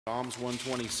Psalms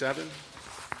 127.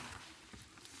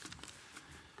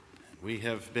 We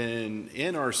have been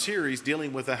in our series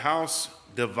dealing with a house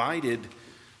divided.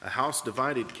 A house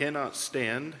divided cannot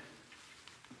stand.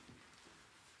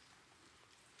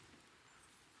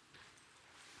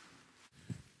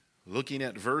 Looking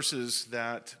at verses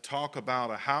that talk about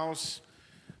a house,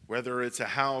 whether it's a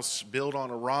house built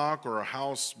on a rock or a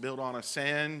house built on a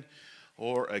sand,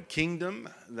 or a kingdom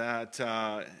that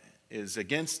is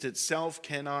against itself,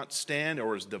 cannot stand,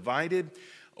 or is divided,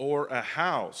 or a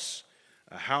house.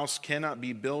 A house cannot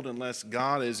be built unless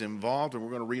God is involved, and we're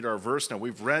going to read our verse. Now,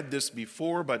 we've read this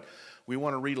before, but we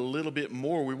want to read a little bit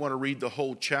more. We want to read the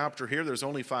whole chapter here. There's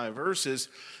only 5 verses,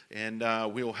 and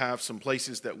we'll have some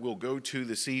places that we'll go to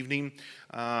this evening.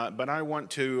 But I want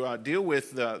to deal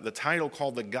with the title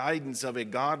called The Guidance of a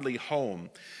Godly Home.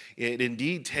 It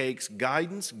indeed takes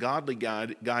guidance, godly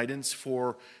guidance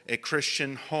for a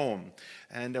Christian home.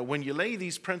 And when you lay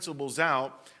these principles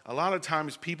out, a lot of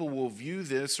times people will view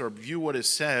this or view what is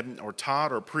said or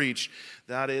taught or preached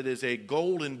that it is a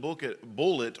golden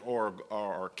bullet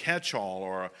or catch-all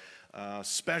or a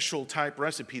special type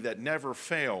recipe that never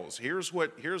fails. Here's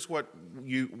what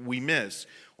we miss,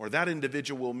 or that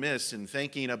individual will miss in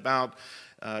thinking about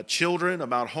children,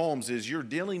 about homes, is you're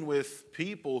dealing with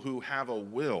people who have a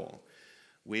will.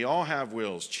 We all have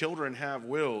wills. Children have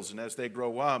wills, and as they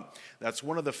grow up, that's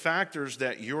one of the factors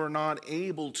that you're not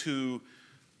able to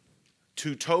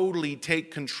totally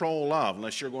take control of,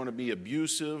 unless you're going to be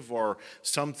abusive or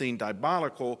something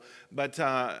diabolical. But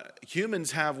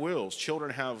humans have wills. Children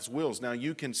have wills. Now,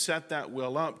 you can set that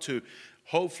will up to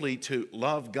hopefully to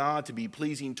love God, to be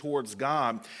pleasing towards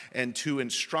God, and to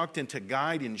instruct and to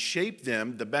guide and shape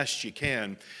them the best you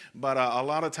can. But a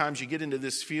lot of times you get into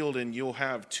this field and you'll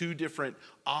have 2 different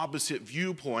opposite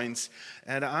viewpoints.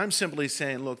 And I'm simply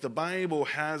saying, look, the Bible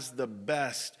has the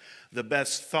best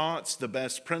thoughts, the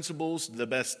best principles, the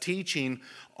best teaching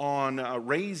on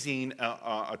raising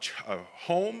a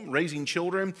home, raising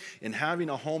children, and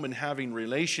having a home and having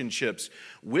relationships.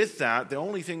 With that, the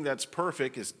only thing that's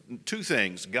perfect is 2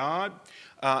 things: God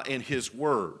and His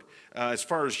Word. As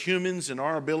far as humans and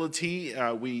our ability,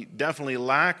 we definitely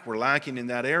we're lacking in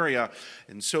that area.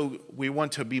 And so we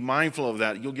want to be mindful of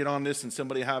that. You'll get on this and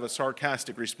somebody have a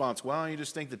sarcastic response. Well, you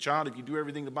just think the child, if you do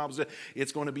everything the Bible says,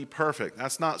 it's going to be perfect.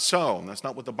 That's not so. That's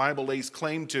not what the Bible lays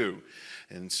claim to.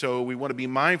 And so we want to be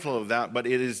mindful of that. But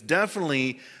it is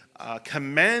definitely a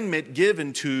commandment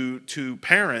given to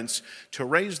parents to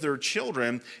raise their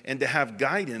children and to have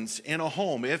guidance in a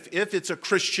home, if it's a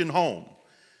Christian home.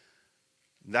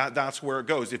 That's where it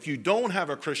goes. If you don't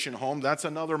have a Christian home, that's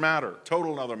another matter,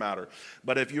 total another matter.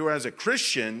 But if you as a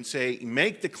Christian, say,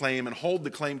 make the claim and hold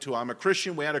the claim to, I'm a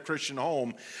Christian, we had a Christian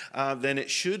home, then it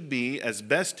should be, as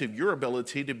best of your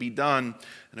ability, to be done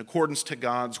in accordance to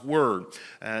God's Word.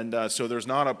 And so there's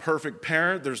not a perfect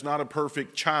parent, there's not a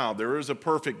perfect child. There is a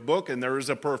perfect book and there is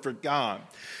a perfect God.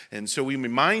 And so we be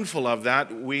mindful of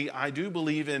that. I do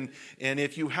believe in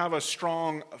if you have a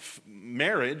strong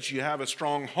marriage, you have a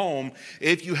strong home.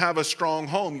 If you have a strong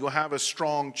home, you'll have a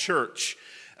strong church.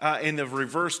 And the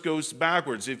reverse goes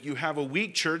backwards. If you have a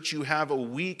weak church, you have a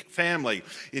weak family.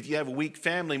 If you have a weak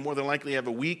family, more than likely you have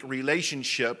a weak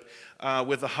relationship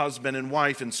with a husband and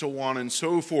wife, and so on and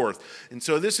so forth. And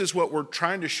so this is what we're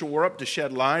trying to shore up, to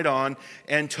shed light on,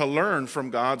 and to learn from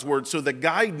God's Word. So the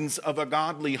guidance of a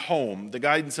godly home, the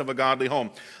guidance of a godly home.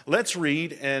 Let's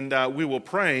read, and we will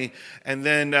pray, and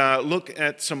then look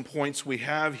at some points we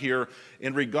have here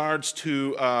in regards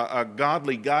to a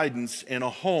godly guidance in a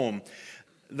home.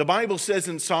 The Bible says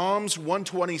in Psalms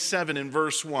 127 in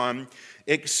verse 1,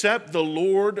 "Except the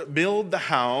Lord build the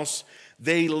house,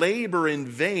 they labor in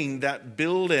vain that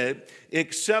build it.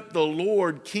 Except the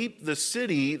Lord keep the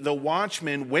city, the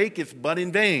watchman waketh but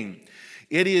in vain.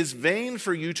 It is vain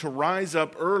for you to rise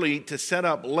up early, to set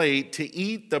up late, to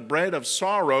eat the bread of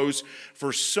sorrows,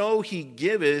 for so he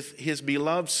giveth his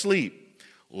beloved sleep.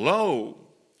 Lo,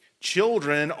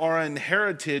 children are an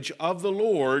heritage of the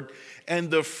Lord,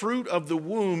 and the fruit of the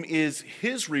womb is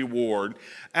his reward.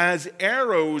 As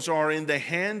arrows are in the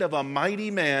hand of a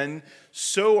mighty man,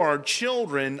 so are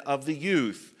children of the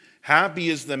youth. Happy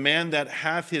is the man that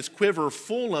hath his quiver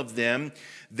full of them.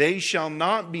 They shall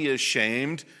not be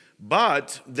ashamed,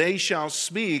 but they shall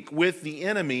speak with the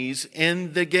enemies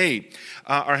in the gate."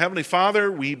 Our Heavenly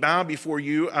Father, we bow before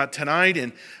you tonight,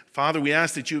 and Father, we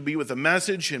ask that you would be with the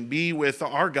message and be with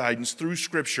our guidance through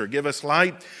Scripture. Give us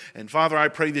light. And Father, I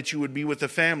pray that you would be with the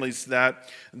families that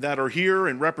are here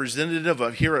and representative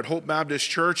of here at Hope Baptist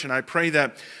Church. And I pray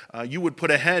that you would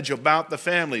put a hedge about the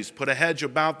families, put a hedge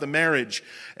about the marriage.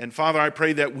 And Father, I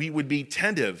pray that we would be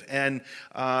attentive and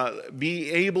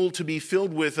be able to be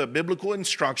filled with biblical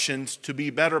instructions to be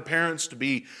better parents, to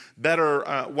be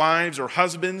better wives or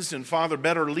husbands, and Father,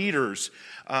 better leaders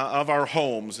of our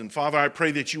homes. And Father, I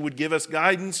pray that you would give us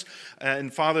guidance,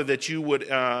 and Father, that you would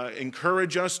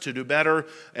encourage us to do better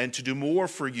and to do more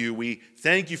for you. We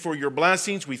thank you for your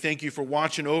blessings. We thank you for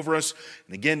watching over us.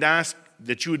 And again, to ask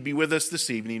that you would be with us this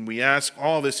evening. We ask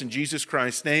all this in Jesus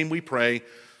Christ's name we pray.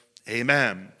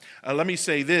 Amen. Let me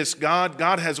say this. God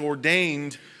has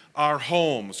ordained our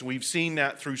homes. We've seen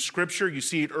that through Scripture. You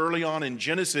see it early on in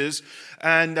Genesis.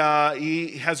 And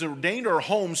he has ordained our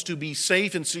homes to be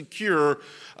safe and secure,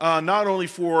 not only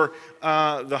for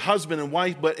the husband and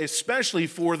wife, but especially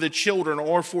for the children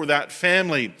or for that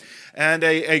family. And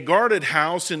a guarded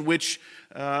house in which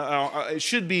it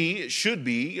should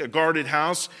be a guarded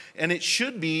house, and it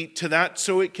should be to that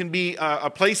so it can be a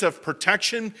place of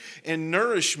protection and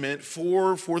nourishment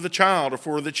for the child or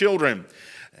for the children.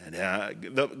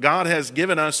 And God has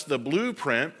given us the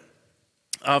blueprint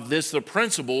of this, the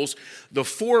principles, the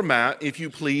format, if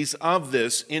you please, of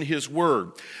this in His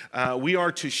Word. We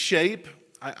are to shape.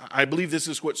 I believe this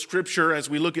is what Scripture, as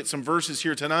we look at some verses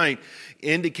here tonight,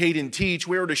 indicate and teach.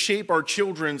 We are to shape our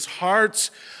children's hearts,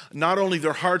 not only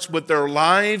their hearts, but their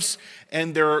lives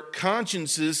and their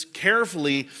consciences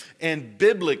carefully and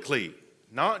biblically.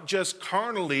 Not just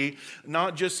carnally,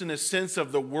 not just in a sense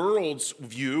of the world's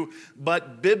view,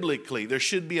 but biblically. There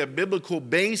should be a biblical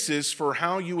basis for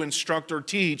how you instruct or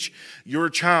teach your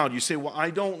child. You say, well,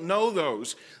 I don't know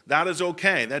those. That is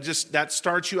okay. That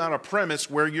starts you out a premise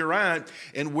where you're at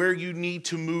and where you need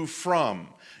to move from.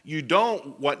 You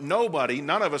don't,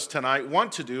 none of us tonight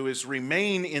want to do is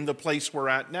remain in the place we're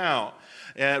at now.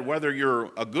 And whether you're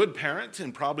a good parent,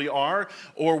 and probably are,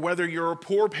 or whether you're a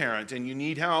poor parent and you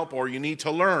need help or you need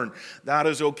to learn, that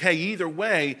is okay. Either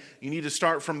way, you need to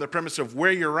start from the premise of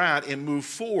where you're at and move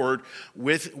forward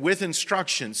with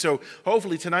instruction. So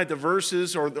hopefully tonight the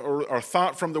verses or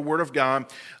thought from the Word of God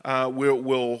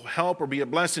will help or be a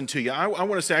blessing to you. I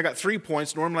want to say I got 3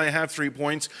 points. Normally I have 3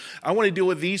 points. I want to deal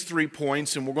with these 3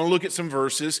 points, and we're going to look at some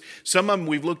verses. Some of them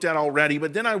we've looked at already,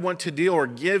 but then I want to deal or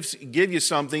give you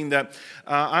something that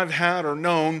I've had or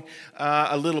known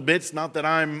a little bit. It's not that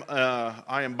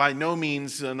I am by no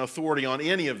means an authority on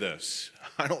any of this.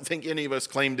 I don't think any of us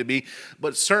claim to be,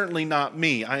 but certainly not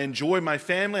me. I enjoy my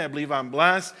family. I believe I'm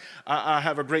blessed. I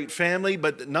have a great family,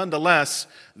 but nonetheless,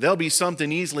 there'll be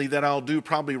something easily that I'll do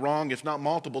probably wrong, if not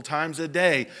multiple times a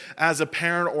day, as a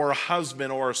parent or a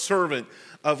husband or a servant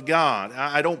of God.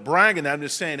 I don't brag in that. I'm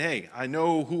just saying, hey, I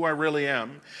know who I really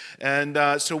am.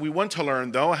 And so we want to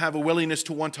learn, though. I have a willingness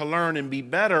to want to learn and be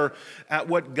better at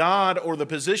what God or the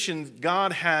position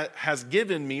God has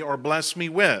given me or blessed me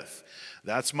with.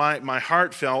 That's my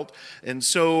heartfelt. And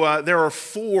so there are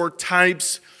 4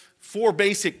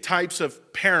 basic types of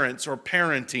parents or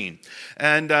parenting.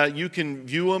 And you can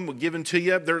view them, given to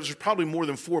you. There's probably more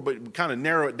than 4, but we kind of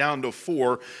narrow it down to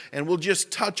 4. And we'll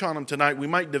just touch on them tonight. We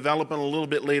might develop them a little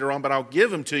bit later on, but I'll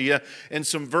give them to you and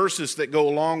some verses that go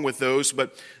along with those.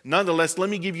 But nonetheless, let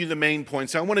me give you the main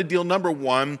points. I want to deal, number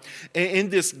 1, in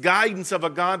this guidance of a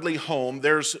godly home.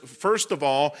 There's, first of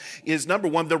all, is number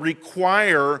 1,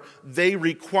 they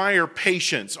require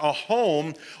patience. A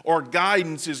home or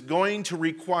guidance is going to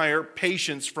require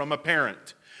patience from a parent.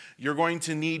 You're going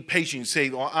to need patience. You say,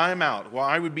 well, I'm out. Well,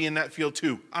 I would be in that field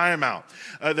too. I am out.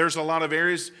 There's a lot of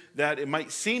areas that it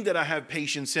might seem that I have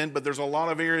patience in, but there's a lot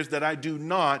of areas that I do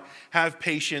not have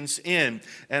patience in.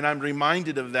 And I'm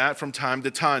reminded of that from time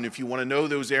to time. If you want to know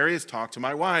those areas, talk to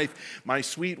my wife, my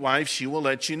sweet wife. She will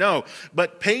let you know.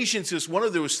 But patience is one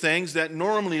of those things that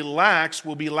normally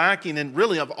will be lacking in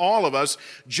really of all of us,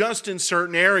 just in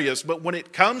certain areas. But when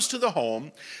it comes to the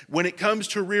home, when it comes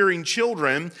to rearing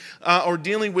children or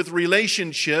dealing with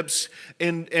relationships,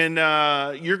 and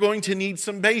you're going to need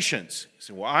some patience. You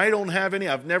say, well, I don't have any.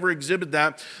 I've never exhibited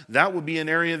that. That would be an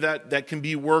area that can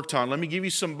be worked on. Let me give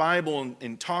you some Bible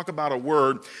and talk about a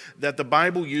word that the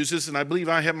Bible uses. And I believe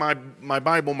I have my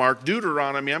Bible marked,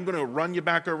 Deuteronomy. I'm going to run you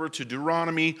back over to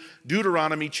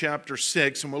Deuteronomy chapter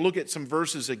 6. And we'll look at some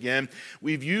verses again.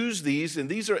 We've used these, and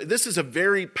this is a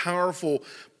very powerful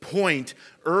point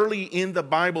early in the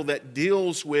Bible that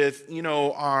deals with,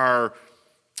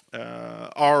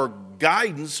 our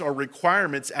guidance or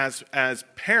requirements as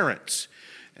parents.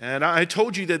 And I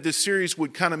told you that this series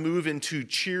would kind of move into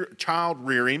child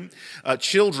rearing,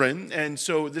 children. And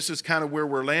so this is kind of where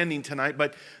we're landing tonight.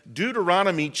 But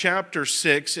Deuteronomy chapter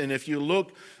 6, and if you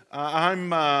look, I'm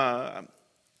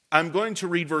going to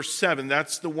read verse 7.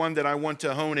 That's the one that I want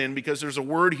to hone in because there's a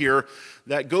word here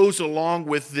that goes along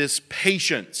with this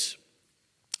patience.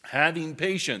 Having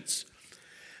patience.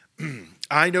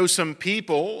 I know some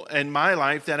people in my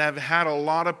life that have had a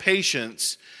lot of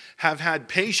patience, have had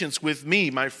patience with me.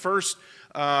 My first,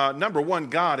 number one,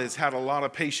 God has had a lot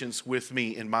of patience with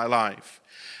me in my life.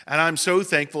 And I'm so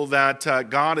thankful that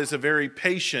God is a very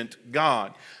patient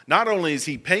God. Not only is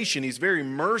he patient, he's very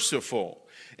merciful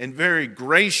and very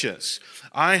gracious.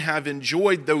 I have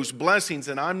enjoyed those blessings,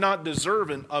 and I'm not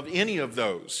deserving of any of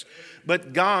those.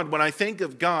 But God, when I think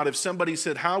of God, if somebody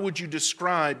said, how would you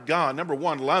describe God? Number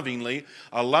one, lovingly,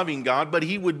 a loving God, but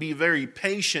he would be a very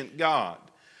patient God.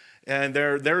 And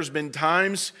there's been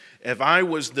times, if I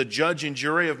was the judge and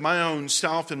jury of my own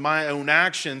self and my own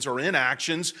actions or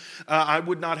inactions, I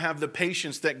would not have the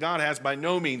patience that God has. By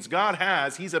no means. God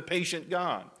has. He's a patient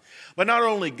God. But not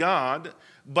only God,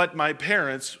 but my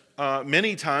parents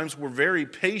many times were very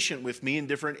patient with me in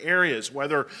different areas,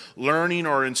 whether learning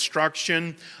or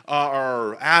instruction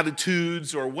or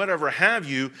attitudes or whatever have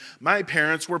you. My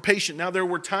parents were patient. Now, there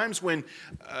were times when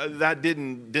that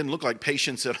didn't look like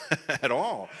patience at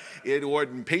all.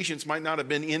 Patience might not have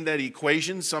been in that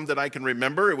equation, some that I can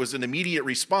remember. It was an immediate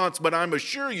response, but I'm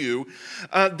assure you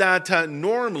that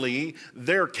normally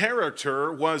their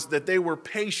character was that they were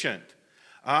patient.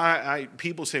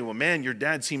 People say, well, man, your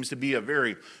dad seems to be a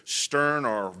very stern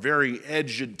or very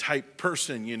edged type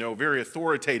person, very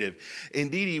authoritative.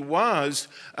 Indeed, he was,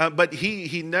 but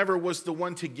he never was the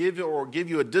one to give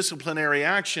you a disciplinary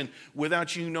action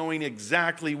without you knowing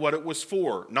exactly what it was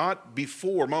for. Not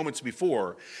before, moments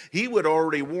before. He would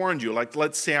already warned you. Like,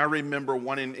 let's say I remember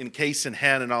one in case in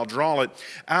hand, and I'll draw it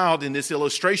out. And this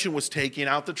illustration was taking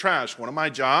out the trash. One of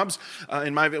my jobs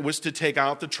was to take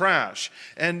out the trash.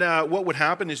 And what would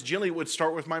happen is Jilly would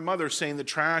start with my mother saying the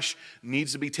trash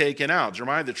needs to be taken out.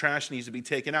 Jeremiah, the trash needs to be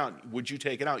taken out. Would you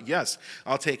take it out? Yes,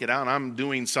 I'll take it out. I'm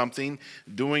doing something,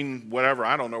 doing whatever.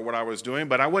 I don't know what I was doing,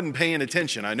 but I wasn't paying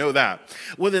attention. I know that.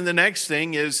 Well, then the next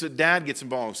thing is Dad gets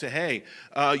involved and say, hey,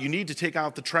 you need to take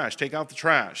out the trash. Take out the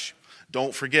trash.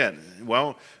 Don't forget.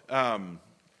 Well,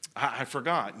 I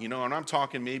forgot, and I'm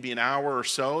talking maybe an hour or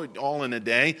so, all in a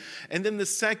day. And then the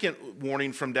second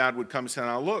warning from Dad would come and say,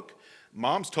 now look,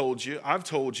 Mom's told you, I've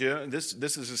told you, this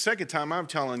is the second time I'm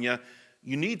telling you,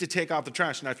 you need to take out the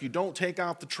trash. Now, if you don't take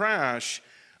out the trash,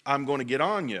 I'm going to get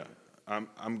on you.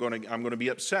 I'm going to be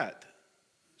upset.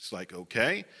 It's like,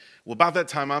 okay. Well, about that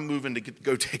time, I'm moving to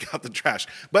go take out the trash.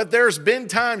 But there's been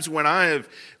times when I have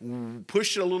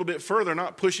pushed it a little bit further,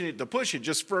 not pushing it to push it,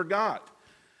 just forgot.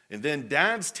 And then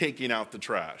Dad's taking out the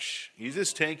trash. He's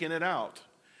just taking it out.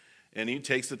 And he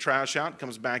takes the trash out,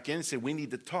 comes back in and says, we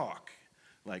need to talk.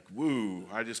 Like, woo,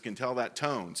 I just can tell that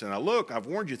tone. So now look, I've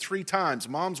warned you 3 times.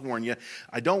 Mom's warned you.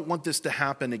 I don't want this to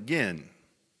happen again.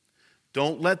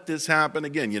 Don't let this happen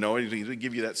again. He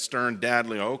give you that stern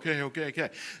dadly, okay.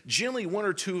 Generally, 1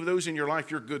 or 2 of those in your life,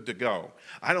 you're good to go.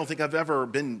 I don't think I've ever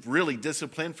been really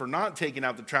disciplined for not taking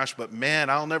out the trash, but man,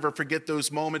 I'll never forget those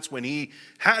moments when he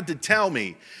had to tell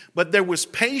me. But there was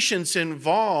patience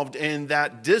involved in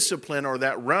that discipline or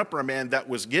that reprimand that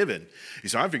was given. He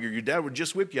said, I figured your dad would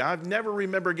just whip you. I've never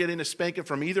remember getting a spanking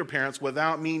from either parents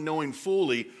without me knowing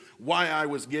fully why I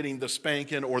was getting the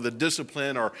spanking or the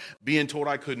discipline or being told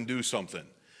I couldn't do something.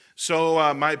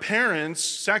 So my parents,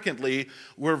 secondly,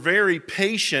 were very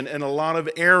patient in a lot of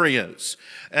areas.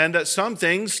 And some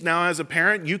things, now as a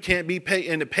parent, you can't be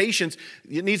in patience.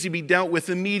 It needs to be dealt with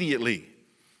immediately.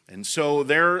 And so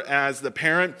there, as the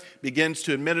parent begins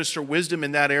to administer wisdom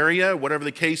in that area, whatever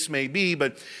the case may be,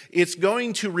 but it's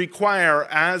going to require,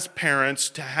 as parents,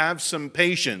 to have some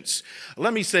patience.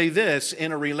 Let me say this,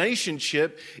 in a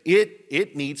relationship,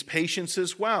 it needs patience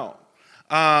as well.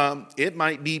 It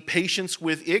might be patience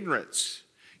with ignorance.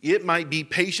 It might be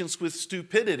patience with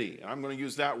stupidity. I'm going to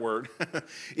use that word.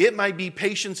 It might be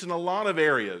patience in a lot of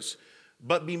areas.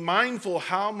 But be mindful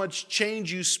how much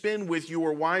change you spend with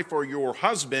your wife or your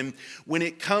husband when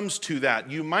it comes to that.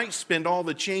 You might spend all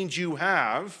the change you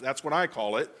have, that's what I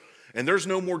call it, and there's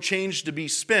no more change to be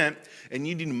spent, and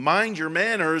you need to mind your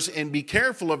manners and be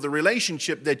careful of the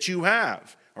relationship that you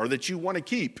have or that you want to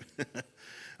keep.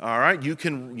 All right, you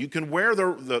can wear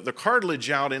the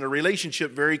cartilage out in a relationship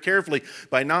very carefully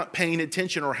by not paying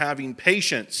attention or having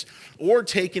patience or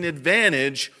taking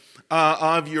advantage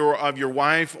of your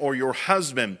wife or your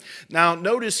husband. Now,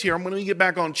 notice here, I'm going to get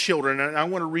back on children, and I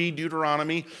want to read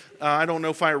Deuteronomy. I don't know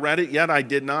if I read it yet. I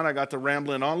did not. I got to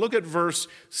rambling on. Look at verse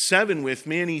 7 with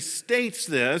me, and he states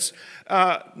this.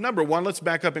 Number one, let's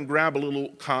back up and grab a little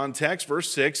context.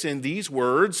 Verse 6, "In these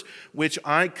words which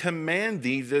I command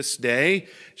thee this day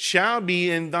shall be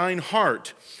in thine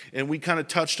heart." And we kind of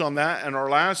touched on that in our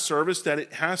last service, that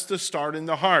it has to start in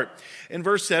the heart. In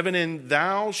verse 7, "And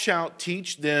thou shalt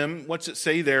teach them," what's it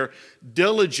say there?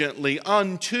 "Diligently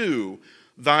unto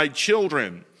thy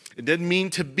children." It doesn't mean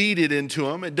to beat it into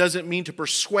them. It doesn't mean to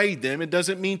persuade them. It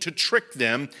doesn't mean to trick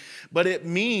them. But it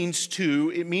means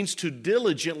to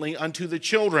diligently unto the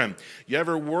children. You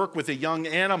ever work with a young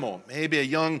animal, maybe a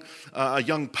young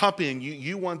puppy, and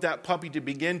you want that puppy to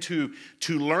begin to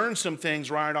learn some things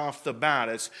right off the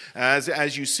bat.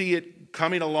 As you see it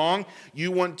coming along,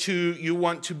 you want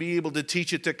to be able to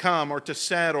teach it to come or to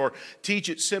set or teach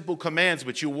it simple commands,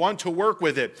 but you want to work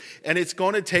with it. And it's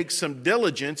going to take some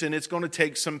diligence, and it's going to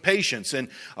take some patience. And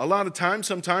a lot of times,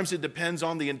 sometimes it depends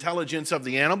on the intelligence of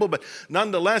the animal, but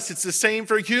nonetheless, it's the same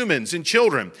for humans and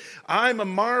children. I'm a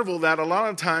marvel that a lot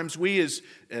of times we as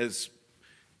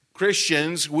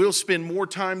Christians, we'll spend more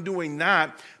time doing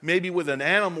that, maybe with an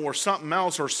animal or something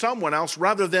else or someone else,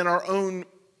 rather than our own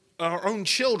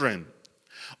children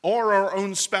or our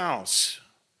own spouse.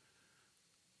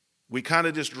 We kind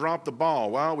of just drop the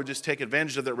ball. Well, we just take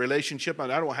advantage of that relationship. I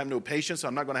don't have no patience.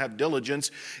 I'm not going to have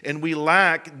diligence. And we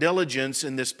lack diligence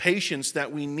in this patience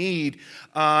that we need.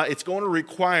 It's going to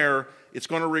require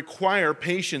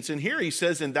patience. And here he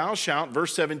says, "And thou shalt,"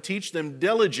 verse 7, "teach them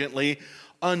diligently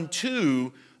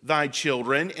unto thy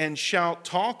children, and shalt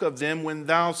talk of them when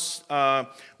thou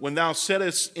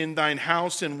sittest in thine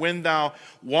house, and when thou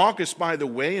walkest by the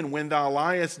way, and when thou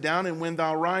liest down, and when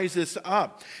thou risest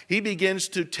up." He begins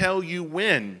to tell you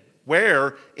when,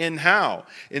 where, and how.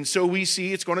 And so we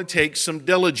see it's going to take some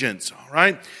diligence, all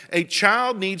right? A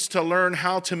child needs to learn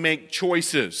how to make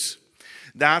choices.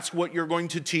 That's what you're going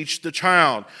to teach the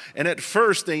child. And at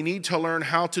first, they need to learn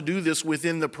how to do this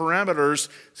within the parameters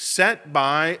set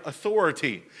by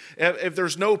authority. If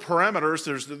there's no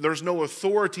parameters, there's no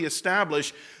authority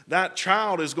established, that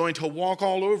child is going to walk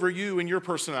all over you and your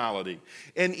personality.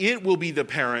 And it will be the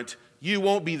parent. You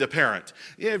won't be the parent.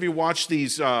 Yeah, if you watch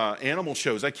these animal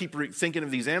shows, I keep thinking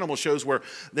of these animal shows where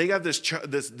they got this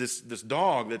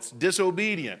dog that's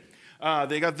disobedient.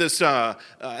 They got this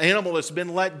animal that's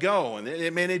been let go, and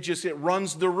it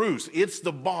runs the roost. It's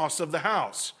the boss of the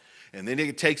house. And then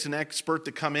it takes an expert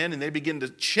to come in, and they begin to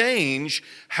change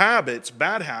habits,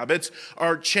 bad habits,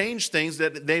 or change things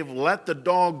that they've let the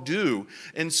dog do.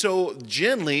 And so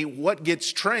generally, what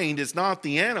gets trained is not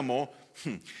the animal.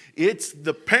 It's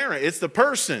the parent, it's the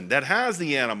person that has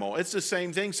the animal. It's the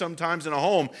same thing sometimes in a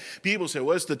home. People say,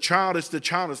 well, it's the child.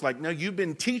 It's like, no, you've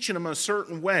been teaching them a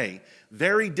certain way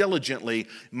very diligently.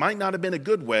 Might not have been a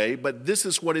good way, but this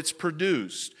is what it's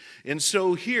produced. And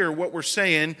so here, what we're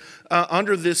saying,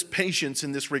 under this patience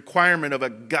and this requirement of a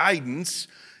guidance,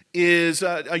 is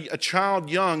a child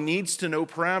young needs to know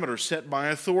parameters set by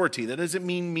authority. That doesn't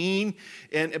mean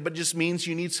but just means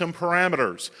you need some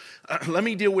parameters. Let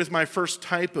me deal with my first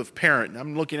type of parent.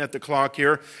 I'm looking at the clock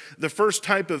here. The first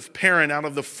type of parent out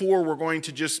of the four we're going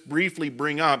to just briefly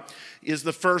bring up is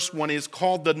the first one is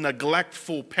called the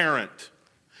neglectful parent.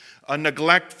 A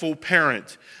neglectful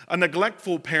parent. A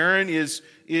neglectful parent is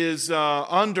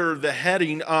under the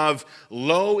heading of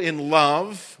low in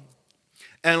love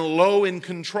and low in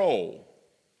control.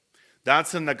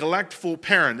 That's a neglectful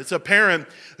parent. It's a parent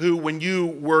who, when you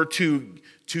were to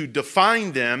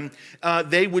define them,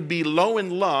 they would be low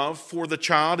in love for the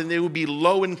child and they would be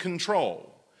low in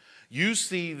control. You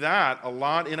see that a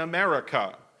lot in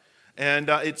America. And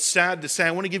it's sad to say.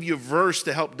 I want to give you a verse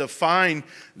to help define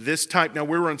this type. Now,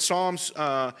 we were in Psalms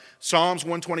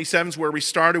 127 is where we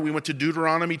started. We went to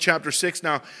Deuteronomy chapter 6.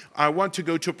 Now, I want to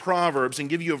go to Proverbs and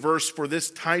give you a verse for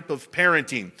this type of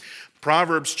parenting.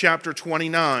 Proverbs chapter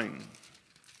 29.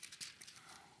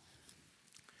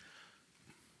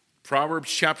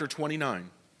 Proverbs chapter 29.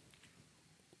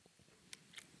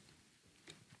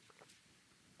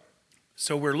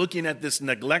 So we're looking at this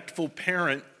neglectful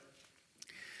parent.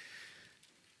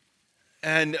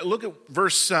 And look at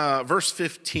verse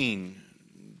 15,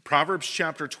 Proverbs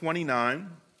chapter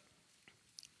 29,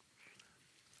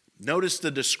 Notice the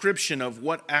description of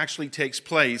what actually takes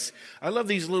place. I love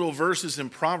these little verses in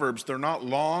Proverbs. They're not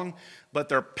long, but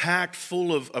they're packed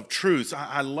full of truths.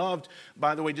 I loved,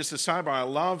 by the way, just a sidebar, I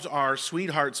loved our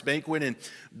Sweethearts Banquet, and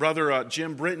Brother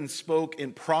Jim Britton spoke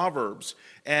in Proverbs,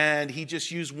 and he just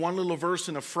used one little verse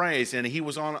and a phrase, and he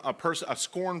was on a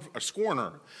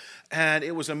scorner. And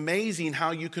it was amazing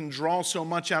how you can draw so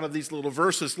much out of these little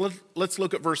verses. Let's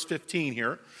look at verse 15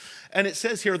 here. And it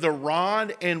says here, the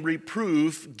rod and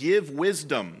reproof give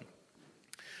wisdom,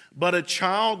 but a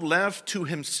child left to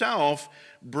himself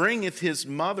bringeth his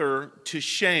mother to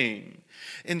shame.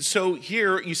 And so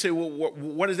here you say, well,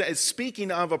 what is that? It's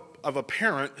speaking of a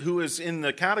parent who is in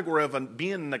the category of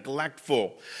being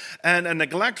neglectful. And a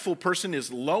neglectful person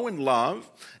is low in love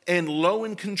and low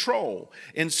in control.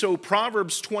 And so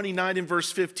Proverbs 29 and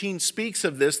verse 15 speaks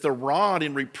of this. The rod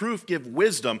and reproof give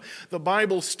wisdom. The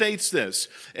Bible states this.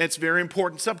 It's very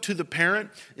important. It's up to the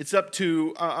parent. It's up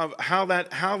to how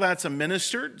that's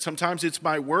administered. Sometimes it's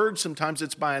by word. Sometimes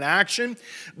it's by an action.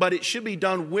 But it should be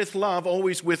done with love,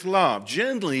 always with love.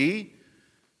 Generally,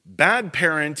 bad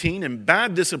parenting and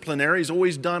bad disciplinary is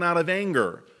always done out of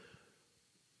anger.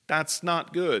 That's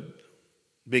not good,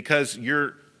 because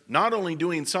you're not only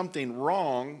doing something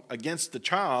wrong against the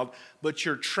child, but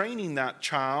you're training that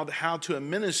child how to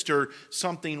administer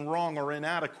something wrong or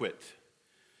inadequate.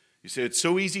 You say it's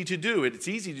so easy to do. It's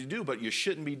easy to do, but you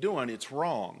shouldn't be doing it. It's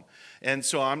wrong. And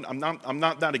so I'm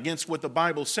not that against what the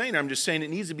Bible's saying. I'm just saying it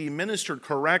needs to be ministered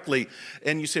correctly.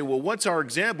 And you say, well, what's our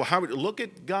example? Look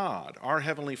at God, our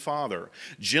Heavenly Father.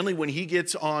 Generally, when He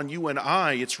gets on you and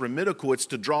I, it's rhetorical. It's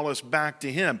to draw us back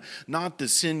to Him, not to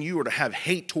sin you or to have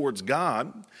hate towards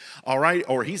God. All right?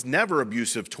 Or He's never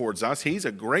abusive towards us. He's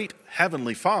a great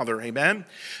Heavenly Father. Amen?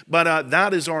 But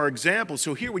that is our example.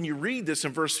 So here, when you read this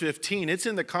in verse 15, it's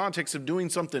in the context of doing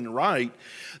something right.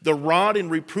 The rod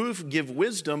and reproof give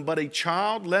wisdom, but a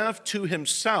child left to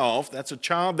himself, that's a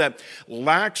child that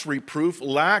lacks reproof,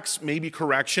 lacks maybe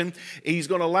correction, he's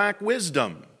going to lack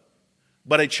wisdom.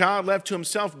 But a child left to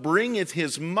himself bringeth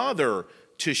his mother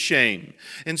to shame.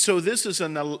 And so this is a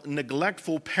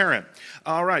neglectful parent.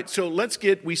 All right, so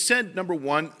we said, number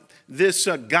one, this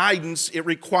guidance it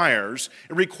requires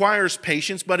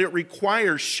patience, but it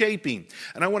requires shaping.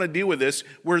 And I want to deal with this.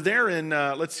 We're there in,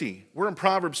 we're in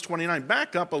Proverbs 29.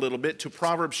 Back up a little bit to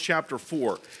Proverbs chapter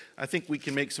 4. I think we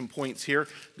can make some points here.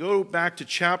 Go back to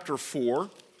chapter 4.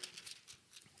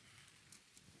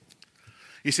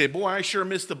 You say, boy, I sure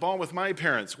missed the ball with my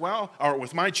parents. Or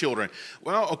with my children.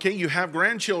 Well, okay, you have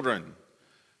grandchildren.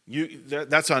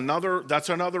 That's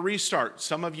another restart.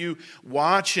 Some of you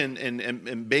watch and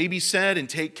babysit and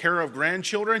take care of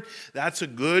grandchildren. That's a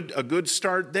good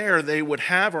start there. They would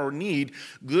have or need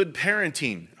good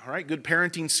parenting. All right, good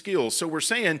parenting skills. So we're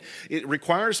saying it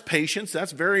requires patience.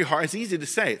 That's very hard. It's easy to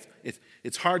say.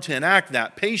 It's hard to enact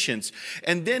that patience.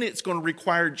 And then it's going to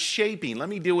require shaping. Let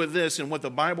me deal with this and what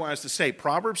the Bible has to say.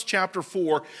 Proverbs chapter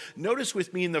 4. Notice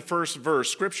with me in the first verse.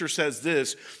 Scripture says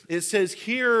this. It says,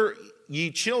 "Hear, ye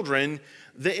children,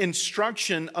 the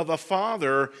instruction of a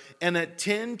father, and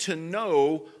attend to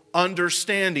know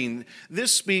understanding."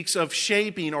 This speaks of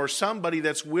shaping, or somebody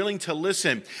that's willing to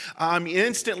listen. I'm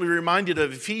instantly reminded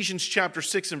of Ephesians chapter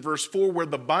 6 and verse 4, where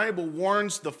the Bible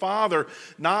warns the father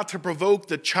not to provoke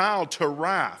the child to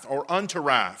wrath or unto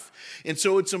wrath. And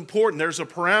so it's important. There's a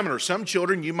parameter. Some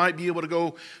children you might be able to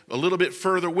go a little bit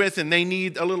further with, and they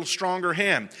need a little stronger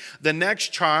hand. The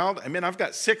next child, I've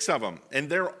got 6 of them, and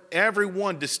they're every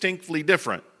one distinctly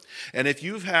different. And if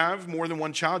you have more than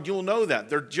one child, you'll know that.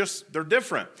 They're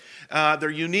different. They're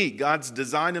unique. God's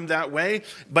designed them that way.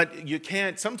 But you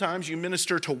can't, sometimes you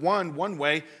minister to one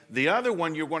way. The other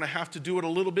one, you're going to have to do it a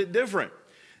little bit different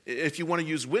if you want to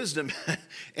use wisdom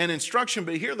and instruction.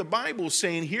 But here the Bible is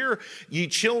saying, "Hear, ye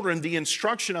children, the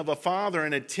instruction of a father,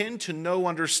 and attend to know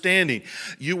understanding."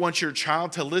 You want your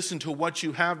child to listen to what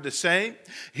you have to say.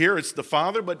 Here it's the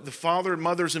father, but the father and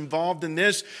mother's involved in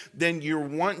this. Then you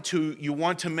want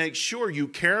to make sure you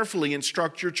carefully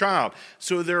instruct your child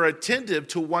so they're attentive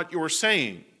to what you're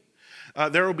saying.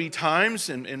 There will be times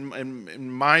in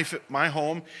my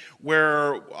home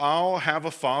where I'll have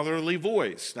a fatherly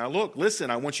voice. Now look,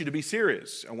 listen, I want you to be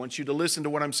serious. I want you to listen to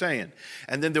what I'm saying.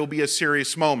 And then there'll be a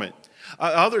serious moment.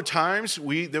 Other times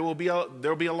there'll be a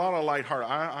lot of lighthearted.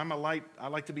 I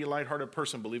like to be a lighthearted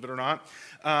person, believe it or not.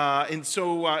 And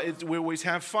so we always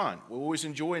have fun. We always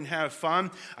enjoy and have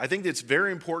fun. I think that's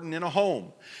very important in a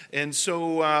home. And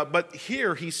so, but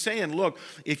here he's saying, look,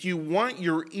 if you want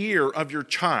your ear of your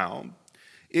child,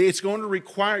 It's going to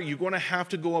require, you're going to have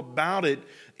to go about it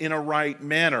in a right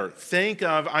manner. Think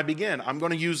of, I'm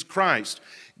going to use Christ.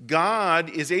 God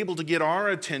is able to get our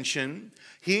attention.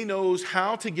 He knows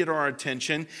how to get our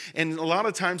attention. And a lot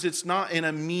of times it's not in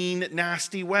a mean,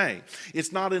 nasty way.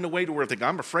 It's not in a way to where I think,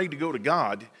 I'm afraid to go to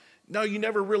God. No, you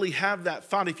never really have that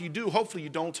thought. If you do, hopefully you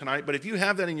don't tonight, but if you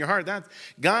have that in your heart,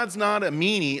 God's not a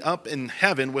meanie up in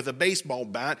heaven with a baseball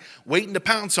bat waiting to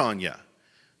pounce on you.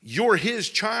 You're his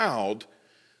child,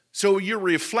 so you're a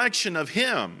reflection of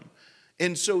him.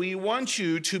 And so he wants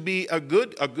you to be a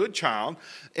good child,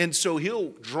 and so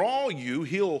he'll draw you,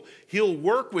 he'll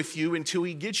work with you until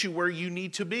he gets you where you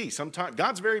need to be. Sometimes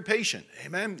God's very patient.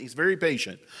 Amen. He's very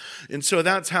patient. And so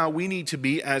that's how we need to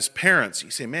be as parents. You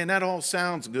say, man, that all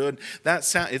sounds good.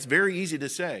 It's very easy to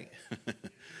say.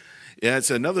 Yeah,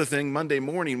 it's another thing Monday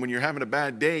morning when you're having a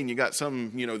bad day and you got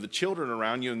the children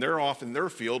around you and they're off in their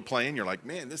field playing. You're like,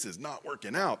 man, this is not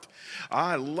working out.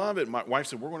 I love it. My wife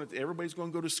said, everybody's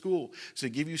going to go to school. So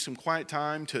give you some quiet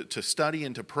time to study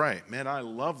and to pray. Man, I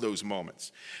love those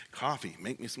moments. Coffee,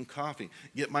 make me some coffee.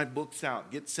 Get my books out,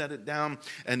 set it down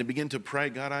and to begin to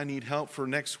pray. God, I need help for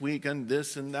next week and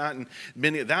this and that. And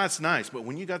that's nice. But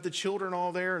when you got the children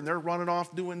all there and they're running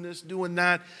off doing this, doing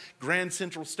that, Grand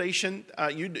Central Station,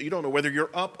 you don't know whether you're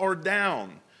up or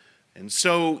down. And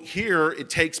so here it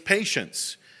takes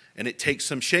patience and it takes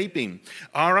some shaping.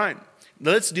 All right,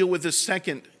 let's deal with the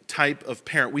second type of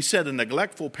parent. We said a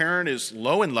neglectful parent is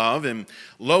low in love and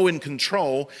low in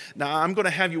control. Now I'm going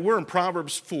to have you, we're in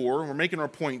Proverbs 4, we're making our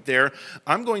point there.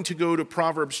 I'm going to go to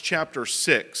Proverbs chapter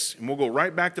 6, and we'll go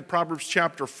right back to Proverbs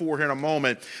chapter 4 here in a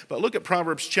moment. But look at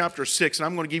Proverbs chapter 6, and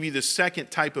I'm going to give you the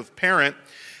second type of parent,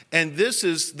 and this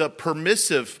is the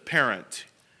permissive parent.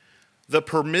 The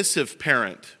permissive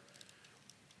parent.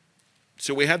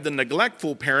 So we have the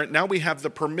neglectful parent. Now we have the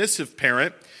permissive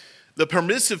parent. The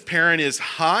permissive parent is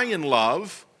high in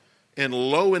love and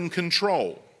low in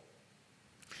control.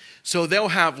 So they'll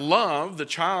have love. The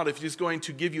child, if he's going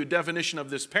to give you a definition of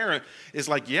this parent, is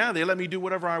like, yeah, they let me do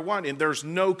whatever I want, and there's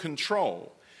no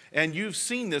control. And you've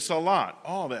seen this a lot.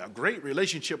 Oh, a great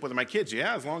relationship with my kids.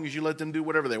 Yeah, as long as you let them do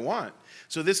whatever they want.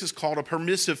 So this is called a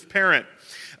permissive parent.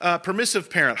 Permissive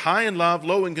parent, high in love,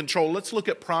 low in control. Let's look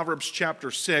at Proverbs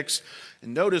chapter 6.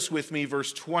 And notice with me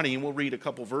verse 20, and we'll read a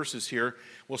couple verses here.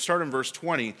 We'll start in verse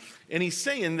 20. And he's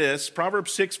saying this,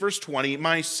 Proverbs 6, verse 20,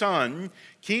 my son,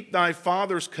 keep thy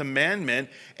father's commandment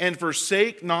and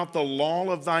forsake not the law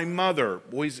of thy mother.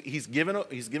 Boy, he's given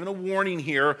a warning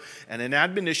here and an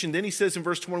admonition. Then he says in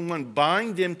verse 21,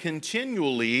 bind them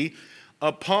continually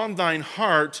upon thine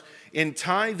heart and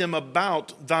tie them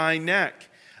about thy neck.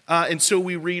 And so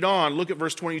we read on. Look at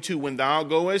verse 22. When thou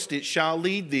goest, it shall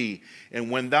lead thee. And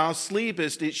when thou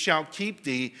sleepest, it shall keep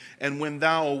thee. And when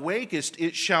thou awakest,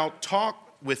 it shall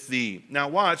talk with thee. Now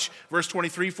watch, verse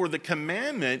 23. For the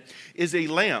commandment is a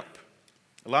lamp.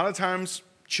 A lot of times,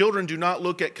 children do not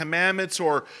look at commandments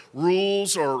or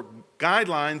rules or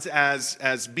guidelines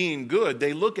as being good.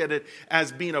 They look at it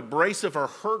as being abrasive or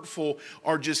hurtful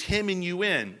or just hemming you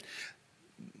in.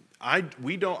 I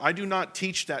do not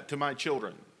teach that to my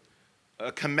children.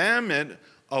 A commandment,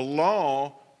 a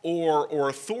law, or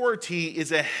authority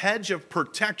is a hedge of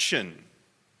protection.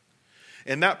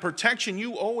 And that protection,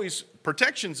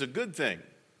 protection's a good thing.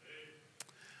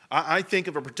 I think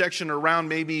of a protection around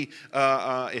maybe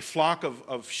a flock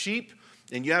of sheep,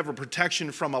 and you have a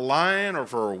protection from a lion or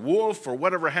for a wolf or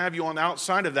whatever have you on the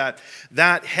outside of that.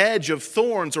 That hedge of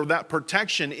thorns or that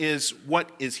protection is what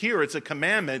is here. It's a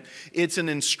commandment. It's an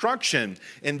instruction.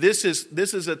 And this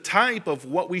is a type of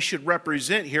what we should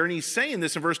represent here. And he's saying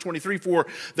this in verse 23, for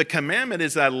the commandment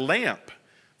is a lamp.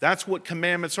 That's what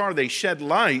commandments are. They shed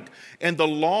light, and the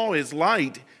law is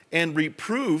light, and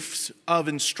reproofs of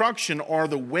instruction are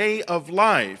the way of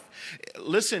life.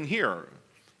 Listen here.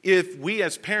 If we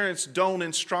as parents don't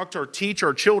instruct or teach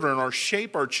our children or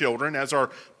shape our children, as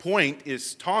our point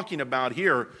is talking about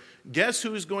here, guess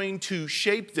who's going to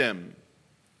shape them?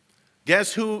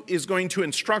 Guess who is going to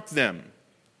instruct them?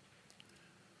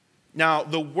 Now,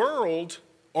 the world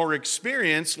or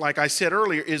experience, like I said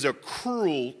earlier, is a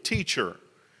cruel teacher.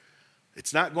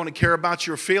 It's not going to care about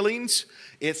your feelings.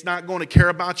 It's not going to care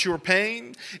about your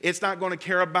pain. It's not going to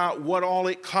care about what all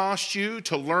it cost you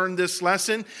to learn this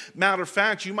lesson. Matter of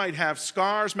fact, you might have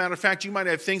scars. Matter of fact, you might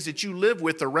have things that you live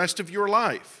with the rest of your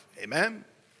life. Amen?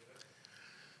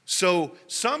 So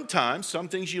sometimes, some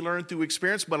things you learn through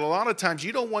experience, but a lot of times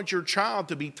you don't want your child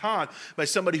to be taught by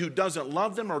somebody who doesn't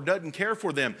love them or doesn't care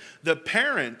for them. The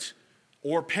parent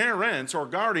or parents or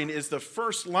guardian is the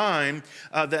first line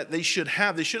that they should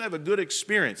have. They should have a good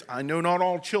experience. I know not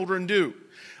all children do.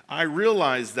 I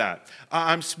realize that.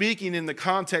 I'm speaking in the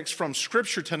context from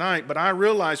Scripture tonight, but I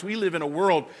realize we live in a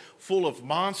world full of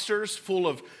monsters, full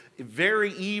of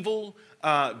very evil,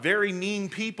 very mean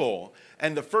people.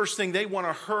 And the first thing they want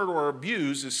to hurt or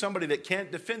abuse is somebody that can't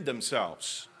defend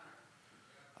themselves.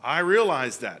 I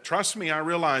realize that. Trust me, I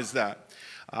realize that.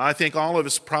 I think all of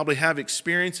us probably have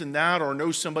experience in that or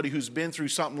know somebody who's been through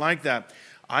something like that.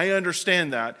 I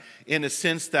understand that in a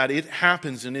sense that it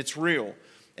happens and it's real.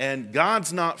 And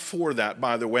God's not for that,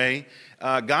 by the way.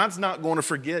 God's not going to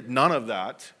forget none of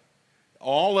that.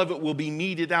 All of it will be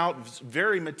meted out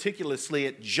very meticulously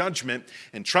at judgment.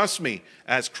 And trust me,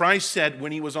 as Christ said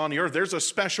when he was on the earth, there's a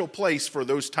special place for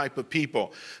those type of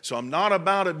people. So I'm not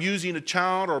about abusing a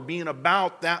child or being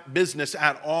about that business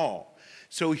at all.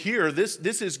 So here, this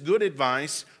is good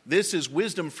advice. This is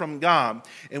wisdom from God.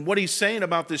 And what he's saying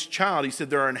about this child, he said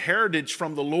they're an heritage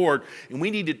from the Lord, and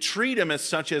we need to treat them as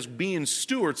such, as being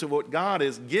stewards of what God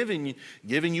has given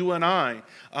you and I,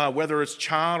 whether it's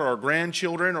child or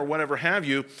grandchildren or whatever have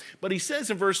you. But he says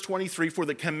in verse 23, for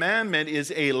the commandment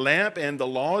is a lamp and the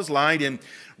law is light, and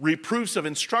reproofs of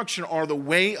instruction are the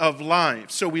way of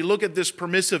life. So we look at this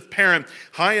permissive parent,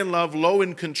 high in love, low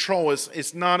in control.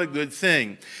 It's not a good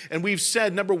thing. And we've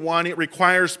said, number one, it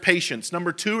requires patience.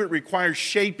 Number two, it requires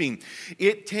shaping.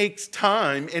 It takes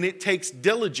time and it takes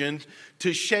diligence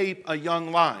to shape a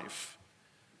young life.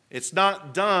 It's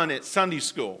not done at Sunday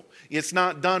school. It's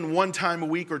not done one time a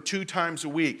week or two times a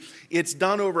week. It's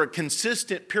done over a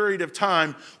consistent period of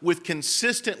time with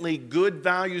consistently good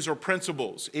values or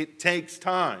principles. It takes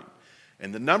time.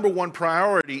 And the number one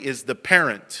priority is the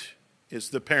parent,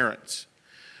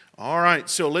 All right,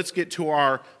 so let's get to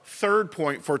our third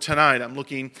point for tonight. I'm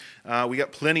looking, we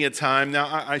got plenty of time. Now,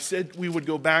 I said we would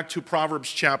go back to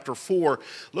Proverbs chapter 4.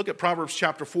 Look at Proverbs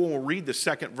chapter 4 and we'll read the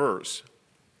second verse.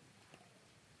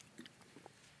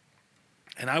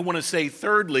 And I want to say,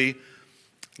 thirdly,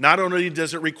 not only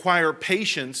does it require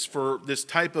patience for this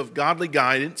type of godly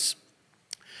guidance,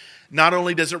 not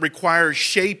only does it require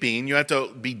shaping, you have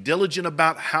to be diligent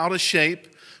about how to shape,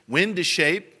 when to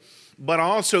shape, but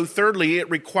also, thirdly, it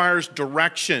requires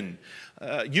direction.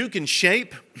 You can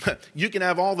shape, you can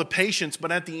have all the patience,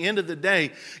 but at the end of the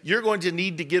day, you're going to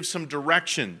need to give some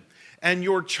direction. And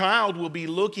your child will be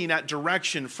looking at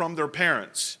direction from their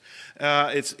parents.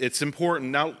 It's important.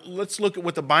 Now, let's look at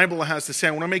what the Bible has to say.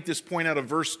 I want to make this point out of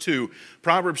verse 2.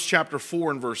 Proverbs chapter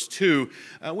 4 and verse 2.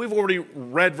 We've already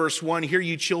read verse 1. Hear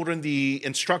ye children the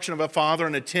instruction of a father,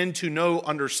 and attend to no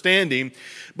understanding.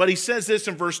 But he says this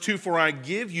in verse 2, for I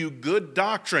give you good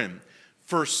doctrine.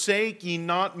 Forsake ye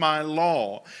not my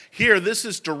law. Here, this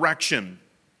is direction.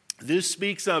 This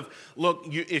speaks of, look,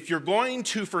 if you're going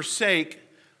to forsake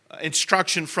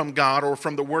instruction from God or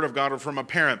from the Word of God or from a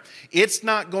parent, it's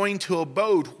not going to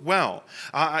abode well.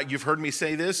 You've heard me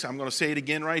say this. I'm going to say it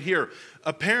again right here.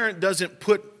 A parent doesn't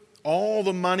put all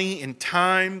the money and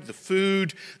time, the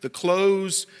food, the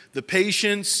clothes, the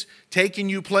patience, taking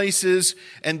you places,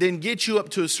 and then get you up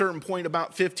to a certain point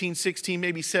about 15, 16,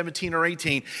 maybe 17 or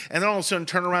 18, and then all of a sudden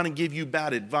turn around and give you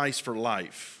bad advice for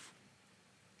life.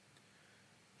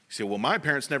 You say, well, my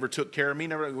parents never took care of me.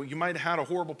 Well, you might have had a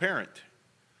horrible parent.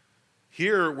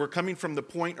 Here, we're coming from the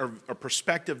point or a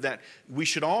perspective that we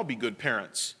should all be good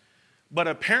parents. But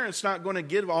a parent's not going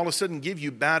to all of a sudden give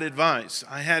you bad advice.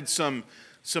 I had some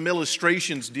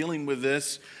illustrations dealing with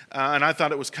this, and I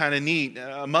thought it was kind of neat.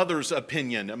 A mother's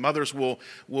opinion. Mothers will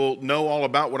know all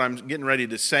about what I'm getting ready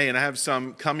to say, and I have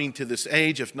some coming to this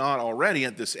age, if not already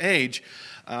at this age.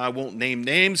 I won't name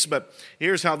names, but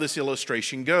here's how this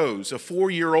illustration goes. A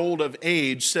 4-year-old of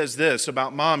age says this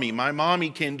about mommy. My mommy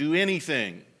can do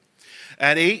anything.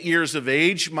 At 8 years of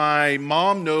age, my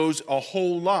mom knows a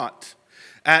whole lot.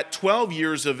 At 12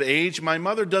 years of age, my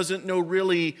mother doesn't know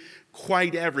really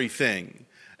quite everything.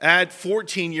 At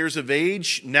 14 years of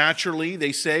age, naturally,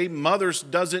 they say, mothers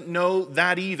doesn't know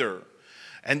that either.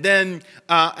 And then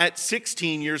at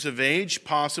 16 years of age,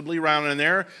 possibly around in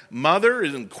there, mother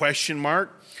is in question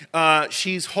mark.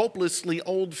 She's hopelessly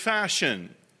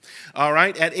old-fashioned. All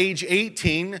right, at age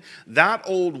 18, that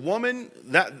old woman,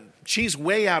 she's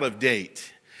way out of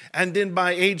date. And then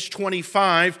by age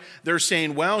 25, they're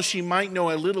saying, well, she might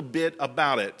know a little bit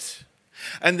about it.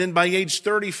 And then by age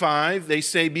 35, they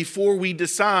say, before we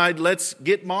decide, let's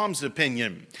get mom's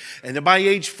opinion. And then by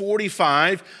age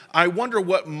 45, I wonder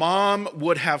what mom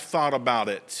would have thought about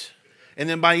it. And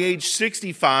then by age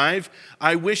 65,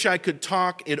 I wish I could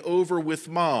talk it over with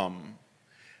mom.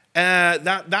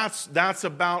 That's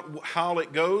about how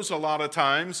it goes a lot of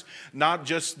times, not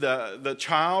just the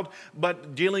child,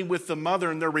 but dealing with the mother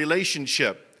and their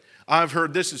relationship. I've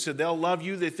heard this. It said they'll love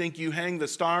you. They think you hang the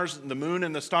stars, the moon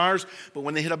and the stars. But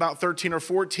when they hit about 13 or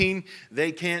 14,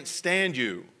 they can't stand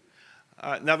you.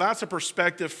 Now, that's a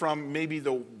perspective from maybe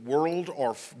the world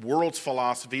or world's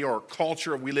philosophy or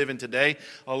culture we live in today.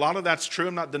 A lot of that's true.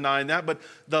 I'm not denying that. But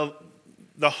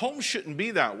the home shouldn't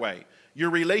be that way. Your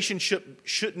relationship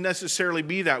shouldn't necessarily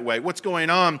be that way. What's going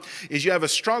on is you have a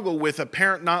struggle with a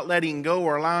parent not letting go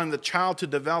or allowing the child to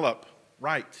develop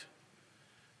right.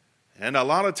 And a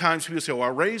lot of times people say, well, I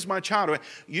raised my child.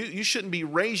 You shouldn't be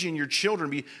raising your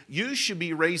children. You should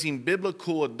be raising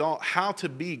biblical adult, how to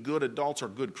be good adults or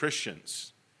good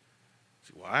Christians.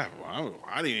 Well,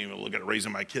 I didn't even look at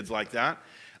raising my kids like that.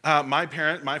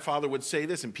 My father would say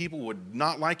this, and people would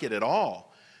not like it at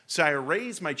all. So I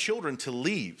raised my children to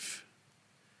leave.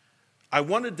 I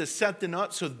wanted to set them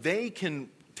up so they can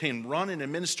run and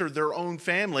administer their own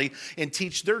family and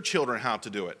teach their children how to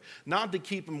do it. Not to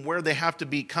keep them where they have to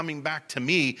be coming back to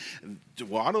me.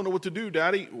 Well, I don't know what to do,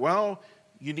 Daddy. Well,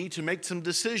 you need to make some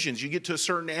decisions. You get to a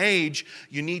certain age,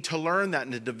 you need to learn that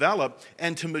and to develop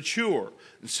and to mature.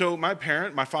 And so my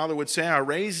father would say, I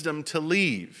raised them to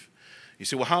leave. You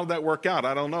say, well, how did that work out?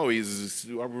 I don't know.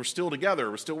 We're still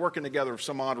together. We're still working together for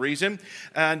some odd reason.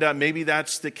 And maybe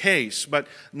that's the case. But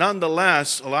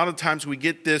nonetheless, a lot of times we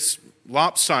get this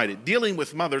lopsided. Dealing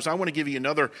with mothers, I want to give you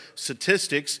another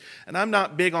statistics. And I'm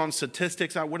not big on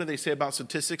statistics. What do they say about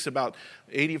statistics? About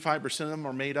 85% of them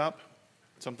are made up.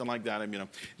 Something like that.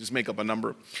 Just make up a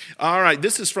number. All right,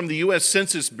 this is from the U.S.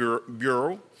 Census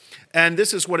Bureau. And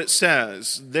this is what it